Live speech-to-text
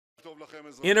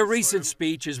In a recent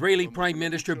speech, Israeli Prime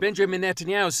Minister Benjamin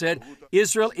Netanyahu said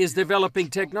Israel is developing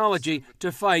technology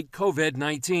to fight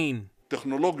COVID-19.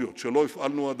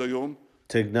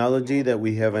 Technology that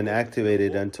we haven't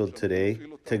activated until today,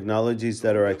 technologies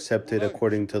that are accepted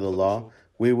according to the law,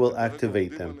 we will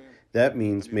activate them. That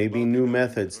means maybe new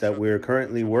methods that we are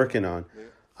currently working on.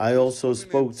 I also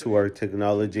spoke to our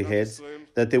technology heads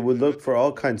that they would look for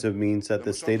all kinds of means that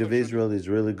the state of Israel is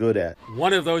really good at.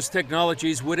 One of those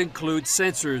technologies would include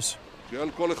sensors.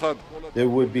 There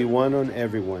would be one on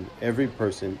everyone, every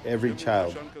person, every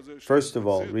child. First of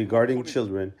all, regarding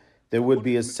children, there would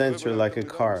be a sensor like a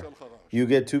car. You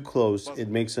get too close, it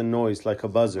makes a noise like a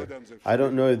buzzer. I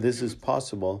don't know if this is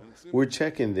possible. We're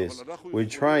checking this. We're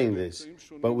trying this.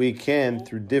 But we can,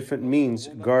 through different means,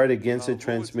 guard against the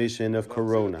transmission of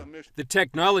corona. The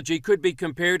technology could be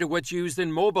compared to what's used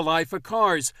in Mobileye for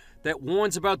cars that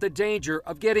warns about the danger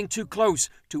of getting too close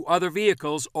to other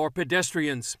vehicles or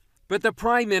pedestrians. But the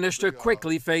Prime Minister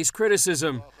quickly faced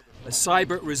criticism. A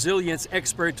cyber resilience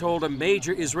expert told a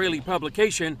major Israeli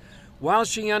publication, while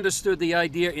she understood the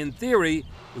idea in theory,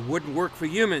 it wouldn't work for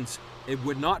humans. It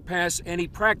would not pass any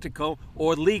practical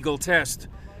or legal test.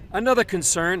 Another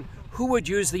concern, who would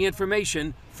use the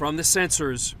information from the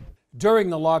sensors?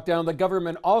 During the lockdown, the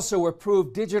government also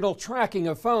approved digital tracking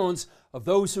of phones of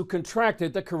those who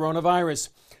contracted the coronavirus.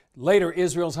 Later,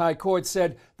 Israel's High Court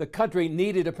said the country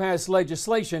needed to pass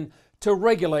legislation to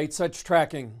regulate such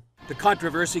tracking. The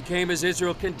controversy came as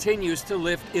Israel continues to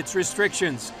lift its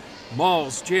restrictions.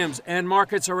 Malls, gyms, and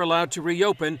markets are allowed to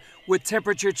reopen with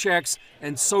temperature checks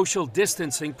and social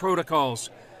distancing protocols.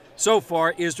 So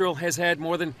far, Israel has had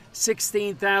more than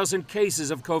 16,000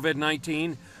 cases of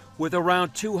COVID-19, with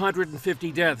around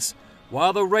 250 deaths,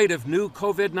 while the rate of new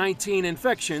COVID-19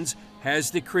 infections has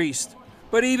decreased.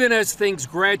 But even as things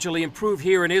gradually improve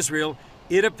here in Israel,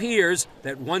 it appears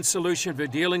that one solution for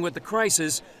dealing with the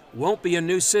crisis won't be a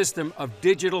new system of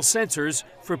digital sensors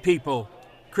for people.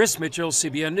 Chris Mitchell,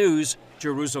 CBN News,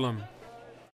 Jerusalem.